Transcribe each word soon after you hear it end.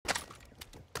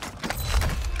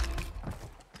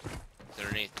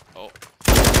Underneath. Oh.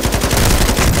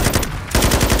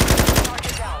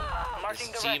 His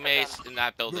teammates in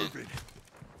that building.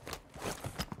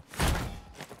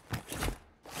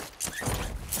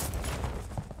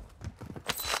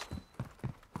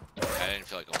 I didn't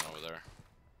feel like going over there.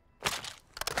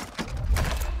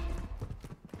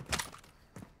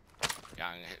 Yeah,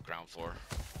 I'm gonna hit ground floor.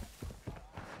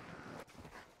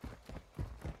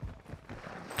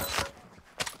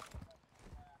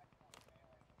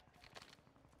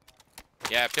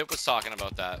 Yeah, Pip was talking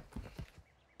about that.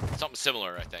 Something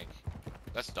similar, I think.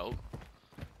 That's dope.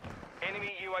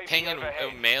 Enemy UAV Pinging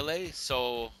overhead. melee,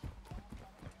 so...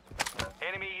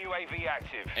 Enemy UAV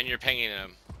active. And you're pinging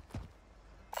him.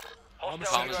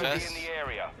 Hostile UAV in the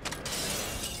area.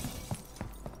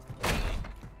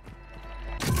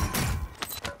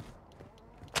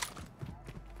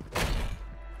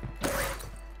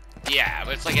 Yeah,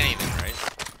 but it's like anything, right?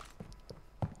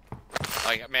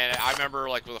 Like, man, I remember,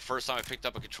 like, the first time I picked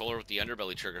up a controller with the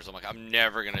underbelly triggers, I'm like, I'm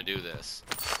never gonna do this.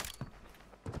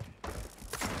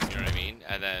 You know what I mean?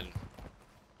 And then...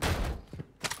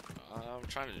 I'm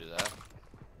trying to do that.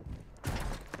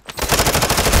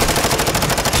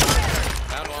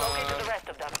 Found one.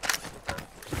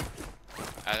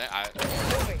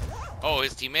 Oh,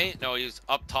 his teammate? No, he was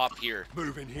up top here.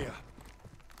 Move in here.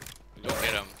 We go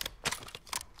get him.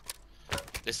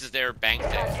 This is their bank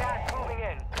thing. Gas moving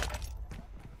in.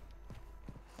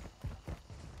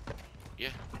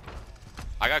 Yeah.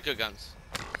 I got good guns.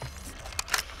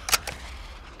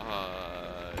 You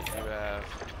have...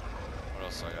 What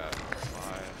else I got?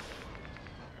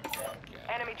 5.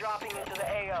 Yeah. Enemy dropping into the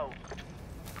AO.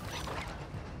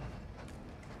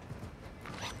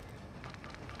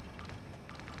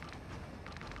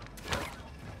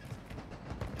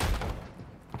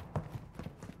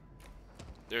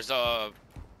 There's a...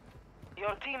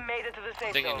 Your team made it to the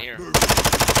safe thing zone. in here.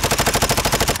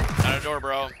 Not a door,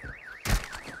 bro.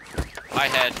 High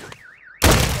head.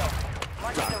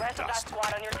 Marking the rest of that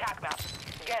squad on your attack map.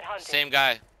 Get hunting. Same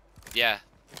guy. Yeah.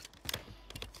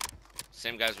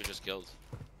 Same guys we just killed.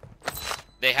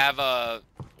 They have a...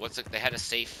 What's it? They had a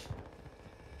safe.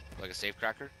 Like a safe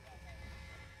cracker.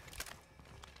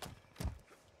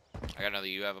 I got another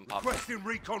UAV and pop.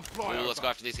 Recon flyover. Ooh, let's go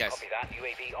after these guys. Copy that.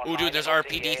 UAV Ooh, dude, there's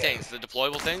RPD things. The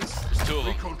deployable things. There's 2 of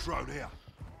them. Recon drone here.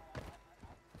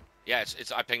 Yeah,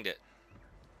 it's I pinged it.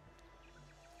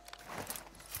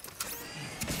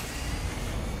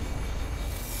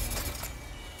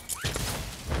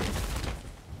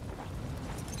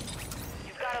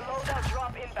 You've got a loadout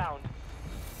drop inbound.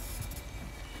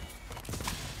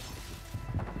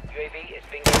 UAV is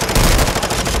being...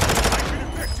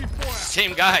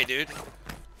 Same guy, dude.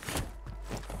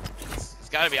 It's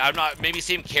gotta be. I'm not. Maybe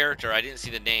same character. I didn't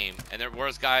see the name. And there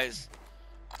was guys.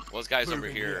 Was guys over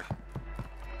here.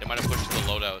 They might have pushed the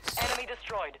loadouts. Enemy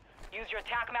destroyed. Use your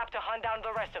attack map to hunt down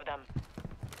the rest of them.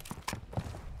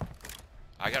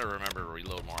 I gotta remember to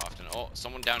reload more often. Oh,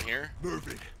 someone down here.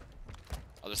 Moving.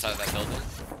 Other side of that building.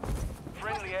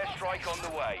 Friendly airstrike on the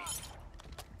way.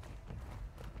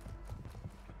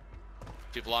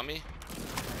 People on me.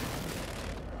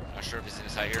 Not sure if he's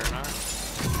inside here or not.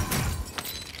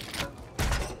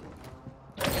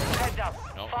 Heads up.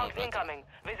 No, Fogs no, incoming.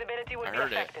 Visibility would I be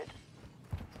heard it. affected.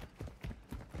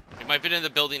 He might have been in the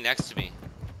building next to me.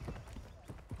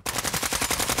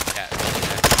 Yeah, building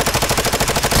next.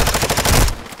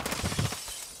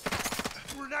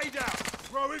 Grenade out.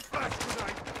 Throwing flash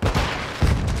grenade.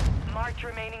 Marked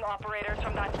remaining operators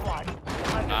from that squad.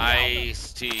 Hunt them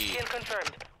Nice down. T. Kill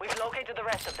confirmed. We've located the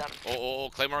rest of them. Oh,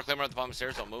 Claymore at the bottom of the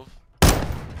stairs. Don't move.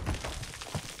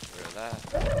 Rid of that.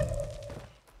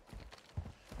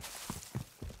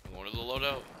 I'm going to the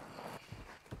loadout.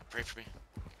 Pray for me.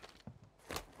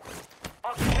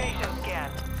 Occupation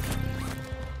scan.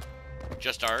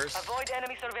 Just ours. Avoid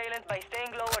enemy surveillance by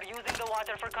staying low or using the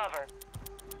water for cover.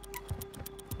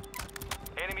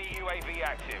 Enemy UAV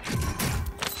active.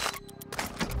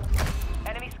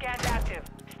 Enemy scans active.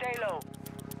 Stay low.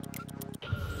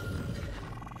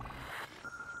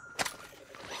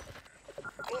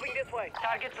 Moving this way.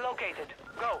 Targets located.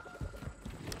 Go.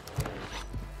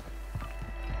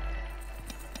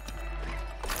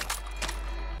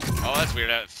 Oh, that's weird.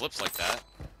 It flips like that.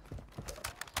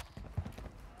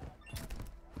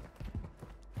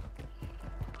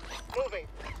 Moving.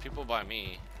 People by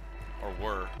me, or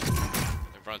were,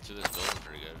 they've run through this building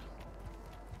pretty good.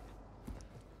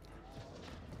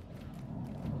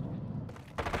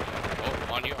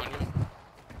 Oh, on you.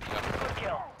 Good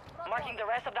kill. Marking the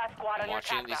rest of that squad I'm on your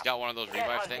watching. attack He's map. got one of those Get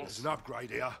revive hunting. things. There's an upgrade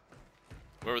here.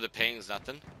 Where were the pings?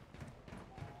 Nothing.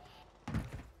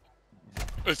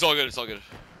 It's all good.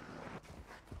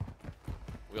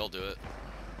 We'll do it.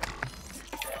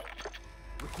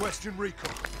 Requesting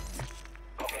recon.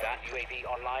 Copy that. UAV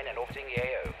online and orbiting the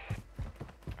AO.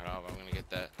 I don't know if I'm gonna get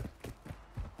that.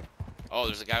 Oh,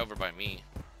 there's a guy over by me.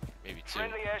 Maybe two.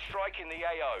 Friendly airstrike in the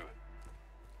AO.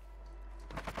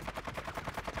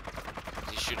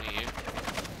 Is he shooting at you?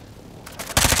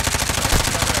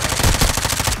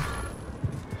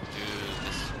 Dude,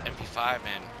 this MP5,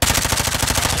 man.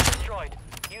 Destroyed.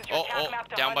 Use your tac map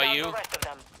to down hunt by down you. the rest of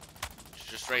them.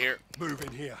 Just right here. Move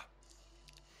in here.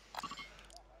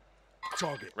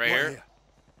 Target. Right here.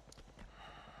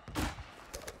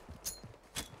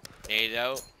 Nade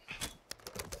out.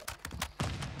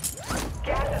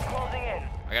 Gas is closing in.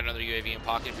 I got another UAV in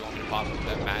pocket if you want me to pop up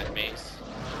that mat maze.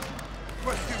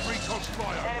 Requesting recon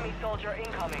flyover. Enemy soldier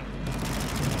incoming.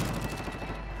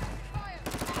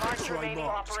 Mark the remaining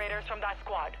operators from that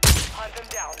squad. Hunt them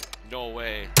down. No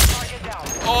way. Target down.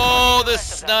 Oh, the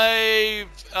Rest of them. snipe!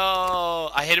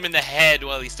 Oh, I hit him in the head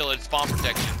while he's still in spawn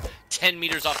protection. 10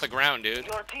 meters off the ground, dude.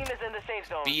 Your team is in the safe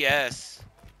zone. BS.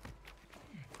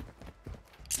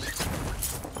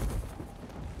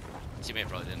 Teammate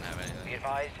probably didn't have Be anything.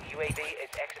 advised, UAV is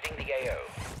exiting the AO.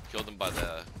 Killed him by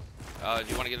the... do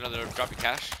you want to get another drop your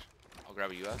cash? I'll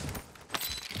grab a UF.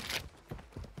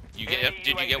 You get? Enemy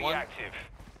Did you get UAV one? Active.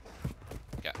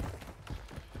 Yeah.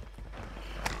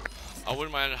 I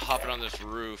wouldn't mind hopping on this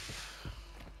roof.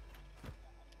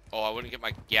 Oh, I wouldn't get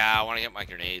my... Yeah, I want to get my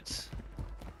grenades.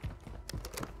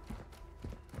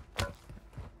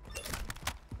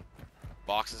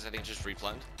 Boxes, I think, just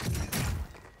replugged.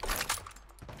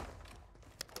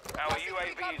 Our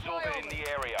UAV is orbiting the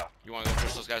area. You want to go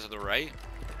push those guys to the right?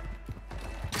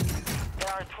 There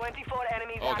are 24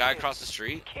 enemies Oh, a guy active. across the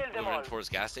street, Kill them moving all. towards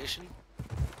gas station.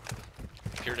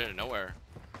 Appeared out of nowhere.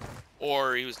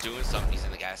 Or he was doing something, he's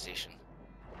in the gas station.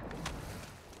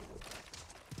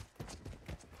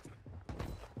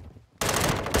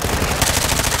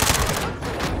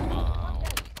 Come on,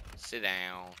 sit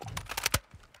down.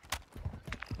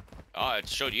 Oh, it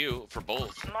showed you for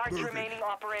both. Mark the remaining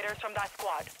operators from that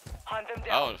squad. Hunt them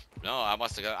down. Oh, no, I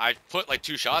must have got... I put like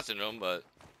 2 shots into him, but...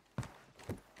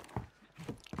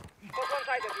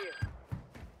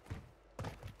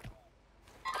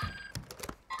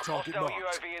 Target Hostile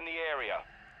marked. UAV in the area.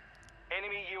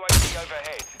 Enemy UAV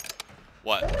overhead.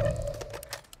 What?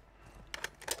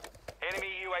 Enemy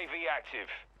UAV active.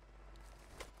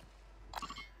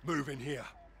 Move in here.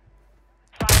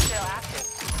 Fire sale active.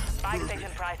 Buy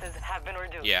station prices have been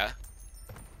reduced. Yeah.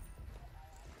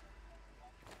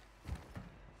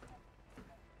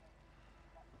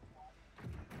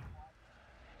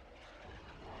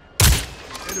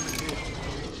 Enemy here.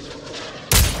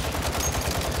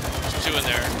 There's 2 in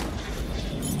there.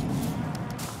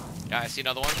 Yeah, I see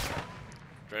another one.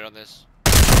 Right on this.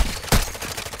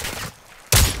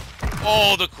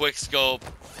 Oh, the quick scope.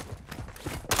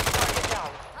 Target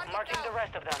down. Marking the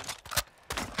rest of them.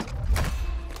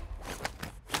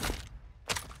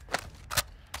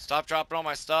 Stop dropping all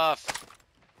my stuff.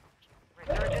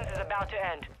 Resurgence is about to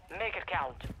end. Make it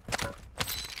count.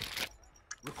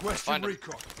 Requesting Find 'em.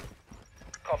 recon.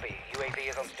 Copy. UAV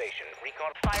is on station.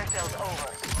 Recon. Fire sales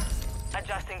over.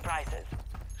 Adjusting prices.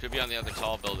 Could be on the other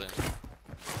tall building.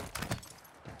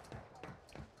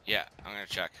 Yeah, I'm gonna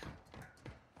check.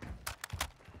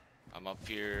 I'm up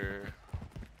here.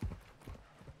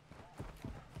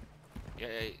 Yeah,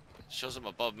 it shows him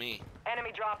above me.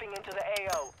 Enemy dropping into the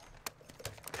AO.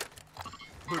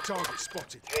 New target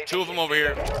spotted. UAV 2 of them over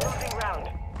here. Losing round.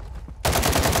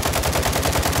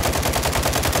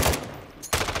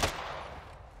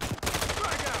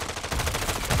 Frag out.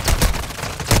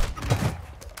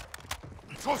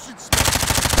 Tossing smoke.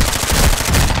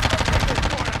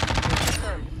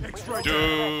 X-ray.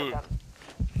 Dude.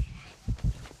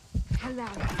 Hello.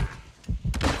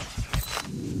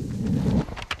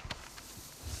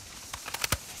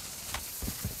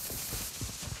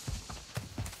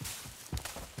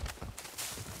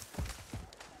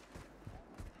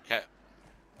 Okay.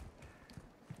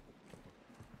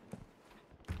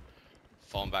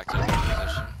 Falling back to the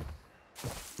position.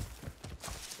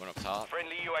 One up top.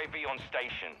 Friendly UAV on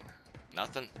station.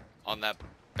 Nothing on that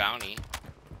bounty.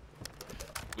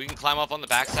 We can climb up on the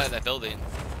backside of that building.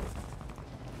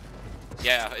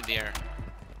 Yeah, in the air.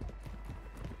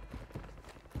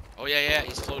 Oh yeah,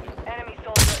 he's floating. Enemy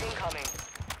soldier incoming.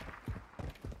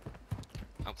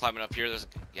 I'm climbing up here. There's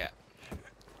yeah.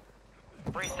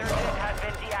 Resurgence has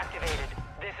been deactivated.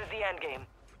 This is the end game.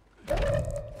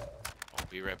 Oh,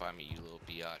 be right by me, you little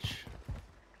biatch.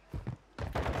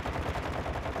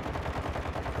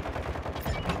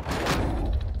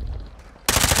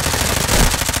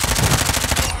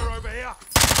 Fire over here.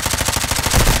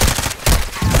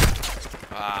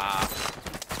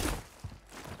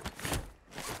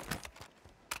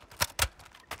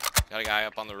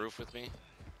 on the roof with me?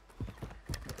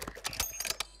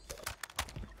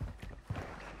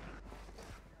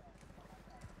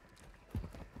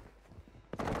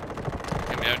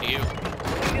 Coming out to you.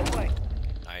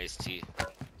 Nice T.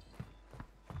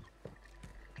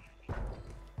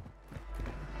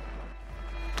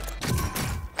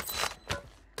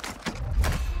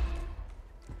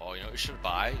 Oh, you know what you should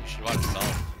buy? You should buy it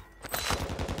yourself.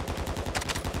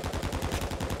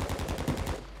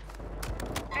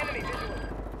 Enemy visual.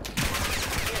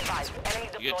 Be advised, enemy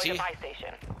You good, deploying T? a buy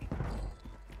station.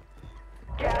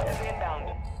 Gas is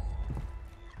inbound.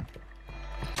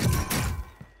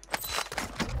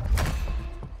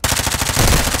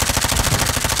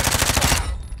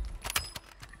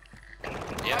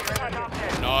 Yeah.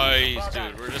 Nice,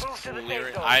 dude. We're just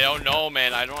clearing. I don't know,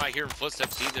 man. I don't want to hear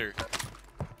footsteps either.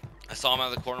 I saw him out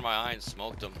of the corner of my eye and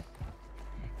smoked him.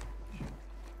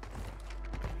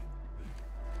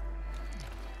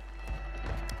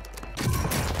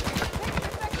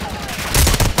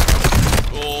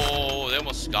 Oh, they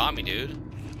almost got me, dude.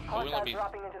 Oh, let Hostiles me.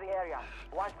 dropping into the area.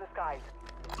 Watch the skies.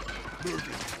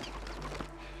 Moving.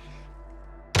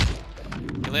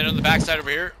 You landed on the backside over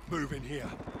here. Moving here.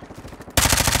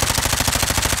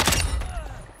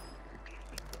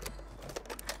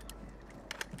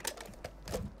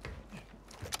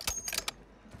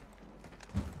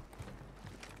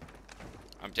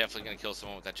 I'm definitely gonna kill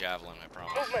someone with that javelin, I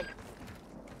promise. Movement.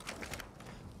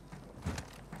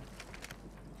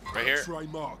 Right here. Tray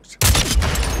marked.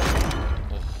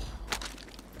 Oh.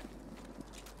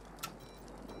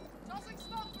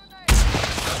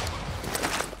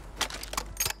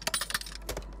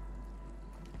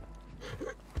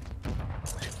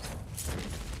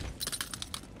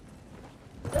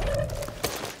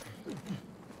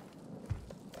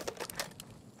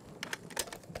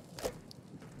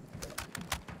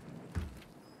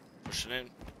 Pushing in.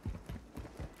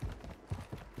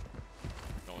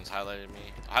 No one's highlighted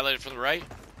me. Highlighted from the right.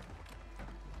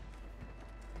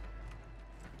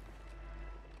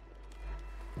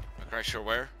 Not quite sure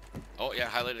where. Oh yeah,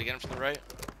 highlighted again from the right.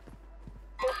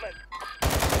 Movement.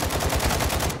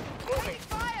 Moving.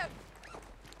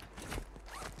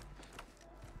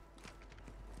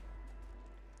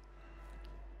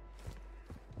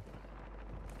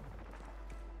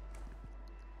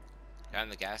 Guy in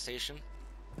the gas station.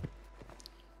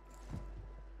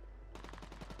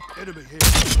 Enemy here.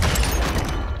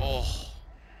 Oh,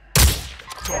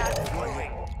 Gas is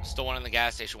moving. still one in the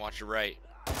gas station. Watch your right.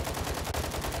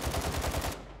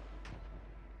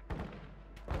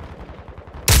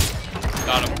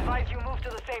 Got him. Advise you move to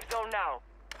the safe zone now.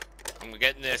 I'm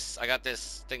getting this. I got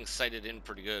this thing sighted in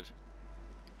pretty good.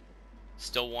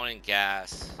 Still one in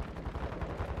gas.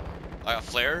 Like a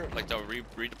flare? Like the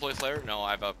redeploy flare? No,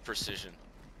 I have a precision.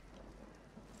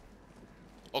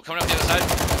 Oh, coming up the other side.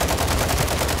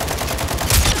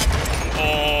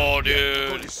 Oh, dude.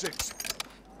 26.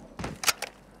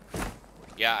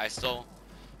 Yeah, I still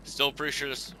pretty sure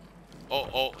this.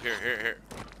 Oh, here.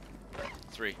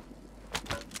 3.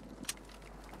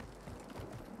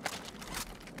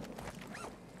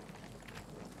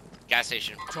 Gas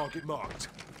station. Target marked.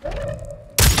 Dude,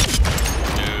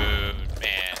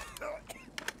 man.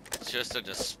 It's just a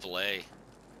display.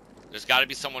 There's got to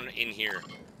be someone in here.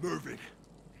 Moving.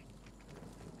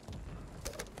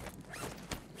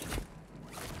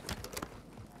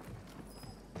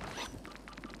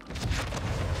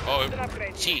 Oh,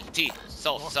 T,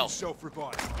 self.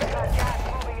 Self-revive.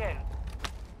 Gas moving in.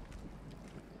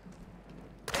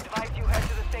 Advise you head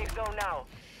to the safe zone now.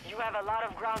 You have a lot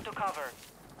of ground to cover.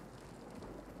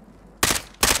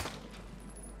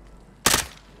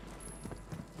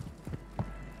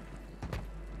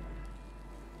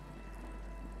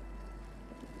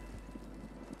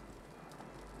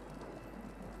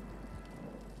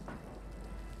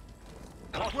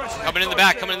 Coming in the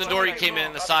back, coming in the door. You came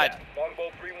in the side.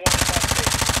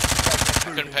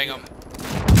 Couldn't ping him.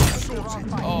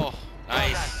 Oh,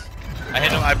 nice. I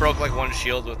hit him. I broke like one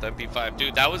shield with MP5.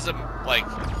 Dude, that was a like.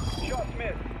 Shots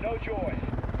missed. No joy.